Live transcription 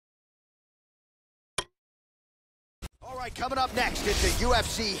right, coming up next, it's a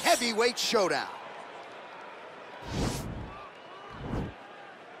UFC heavyweight showdown.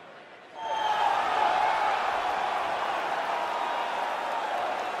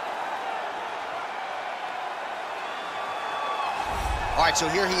 All right, so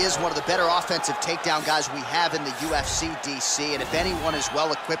here he is, one of the better offensive takedown guys we have in the UFC, DC. And if anyone is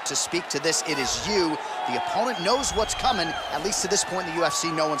well-equipped to speak to this, it is you. The opponent knows what's coming. At least to this point in the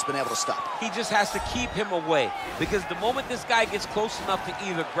UFC, no one's been able to stop. He just has to keep him away, because the moment this guy gets close enough to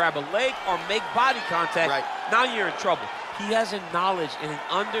either grab a leg or make body contact, now you're in trouble. He has a knowledge and an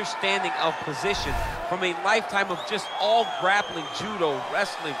understanding of position from a lifetime of just all grappling, judo,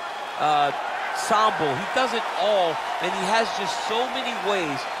 wrestling, sambo. He does it all, and he has just so many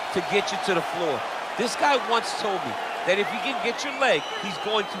ways to get you to the floor. This guy once told me that if you can get your leg, he's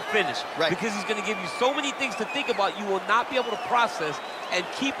going to finish. Because he's going to give you so many things to think about, you will not be able to process and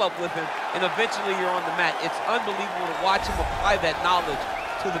keep up with him, and eventually you're on the mat. It's unbelievable to watch him apply that knowledge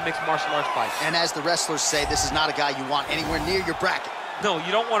to the mixed martial arts fight. And as the wrestlers say, this is not a guy you want anywhere near your bracket. No,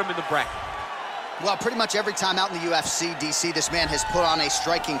 you don't want him in the bracket. Well, pretty much every time out in the UFC, DC, this man has put on a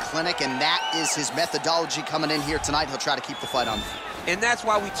striking clinic, and that is his methodology coming in here tonight. He'll try to keep the fight on. And that's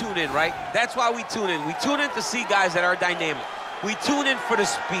why we tune in, right? That's why we tune in. We tune in to see guys that are dynamic. We tune in for the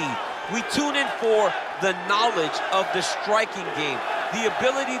speed. We tune in for the knowledge of the striking game, the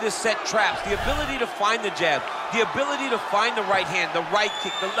ability to set traps, the ability to find the jab, the ability to find the right hand, the right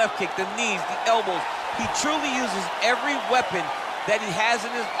kick, the left kick, the knees, the elbows. He truly uses every weapon that he has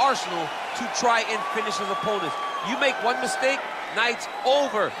in his arsenal to try and finish his opponents. You make one mistake, night's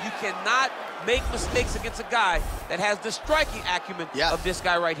over. You cannot make mistakes against a guy that has the striking acumen of this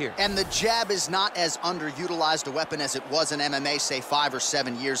guy right here. And the jab is not as underutilized a weapon as it was in MMA, say 5 or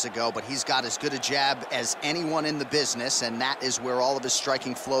 7 years ago, but he's got as good a jab as anyone in the business, and that is where all of his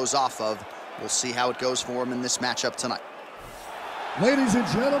striking flows off of. We'll see how it goes for him in this matchup tonight. Ladies and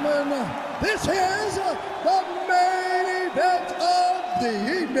gentlemen, this is the main event of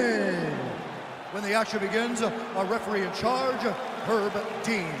the evening. When the action begins, our referee in charge, Herb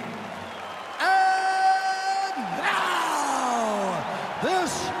Dean. And now,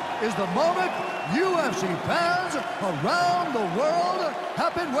 this is the moment UFC fans around the world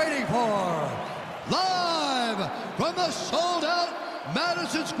have been waiting for. Live from the sold-out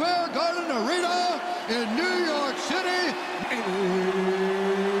Madison Square Garden Arena in New York City,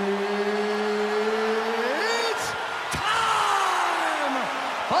 it's time!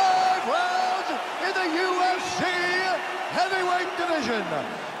 5 rounds in the UFC heavyweight division.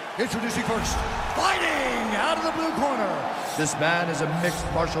 Introducing first, fighting out of the blue corner. This man is a mixed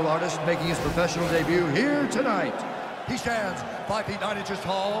martial artist making his professional debut here tonight. He stands 5 feet 9 inches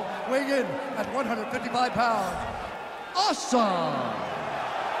tall, weighing in at 155 pounds. Awesome!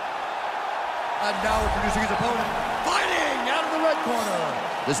 And now introducing his opponent, fighting out of the red corner.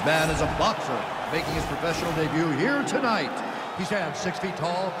 This man is a boxer, making his professional debut here tonight. He stands 6 feet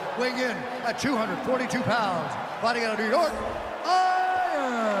tall, weighing in at 242 pounds. Fighting out of New York,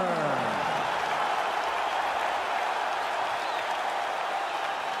 Iron.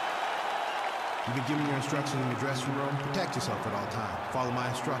 You've been given your instructions in the dressing room. Protect yourself at all times. Follow my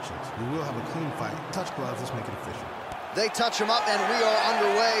instructions. We will have a clean fight. Touch gloves, let's make it official. They touch him up, and we are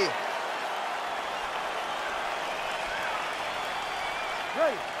underway.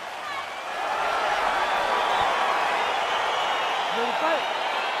 Ready. Ready to fight.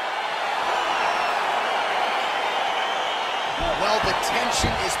 Well, the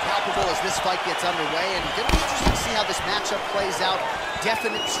tension is palpable as this fight gets underway, and it's going to be interesting to see how this matchup plays out.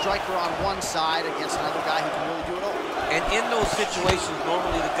 Definite striker on one side against another guy who can really do it all. And in those situations,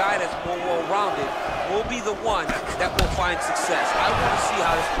 normally the guy that's more well-rounded will be the one that will find success. I want to see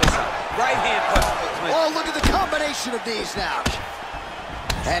how this plays out. Right hand punch. Oh, look at the combination of these now.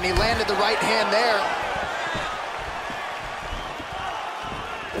 And he landed the right hand there.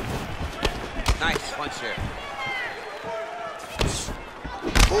 Nice punch here.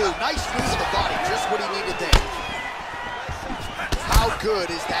 Oh, nice move to the body. Just what he needed there. How good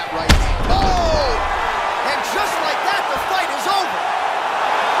is that right hand? Oh! And just like that, the fight is over.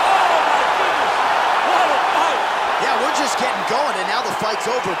 Oh, my goodness. What a fight. Yeah, we're just getting going, and now the fight's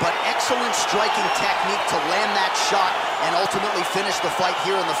over, but excellent striking technique to land that shot and ultimately finish the fight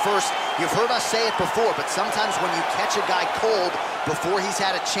here in the first. You've heard us say it before, but sometimes when you catch a guy cold before he's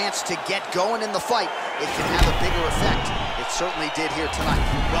had a chance to get going in the fight, it can have a bigger effect. It certainly did here tonight.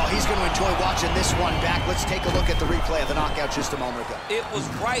 Well, he's going to enjoy watching this one back. Let's take a look at the replay of the knockout just a moment ago. It was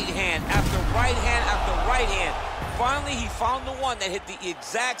right hand after right hand after right hand. Finally, he found the one that hit the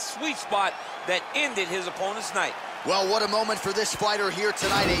exact sweet spot that ended his opponent's night. Well, what a moment for this fighter here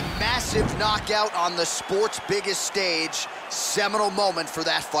tonight. A massive knockout on the sport's biggest stage. Seminal moment for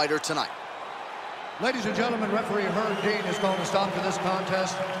that fighter tonight. Ladies and gentlemen, referee Herb Dean is going to stop to this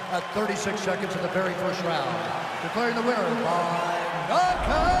contest at 36 seconds of the very first round, declaring the winner by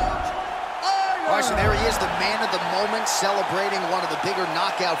knockout. All right, so there he is, the man of the moment, celebrating one of the bigger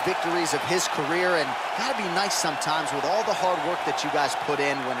knockout victories of his career. And gotta be nice sometimes with all the hard work that you guys put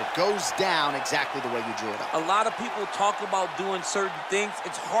in when it goes down exactly the way you drew it up. A lot of people talk about doing certain things.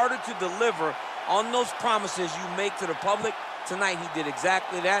 It's harder to deliver on those promises you make to the public. Tonight, he did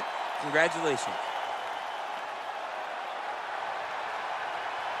exactly that. Congratulations.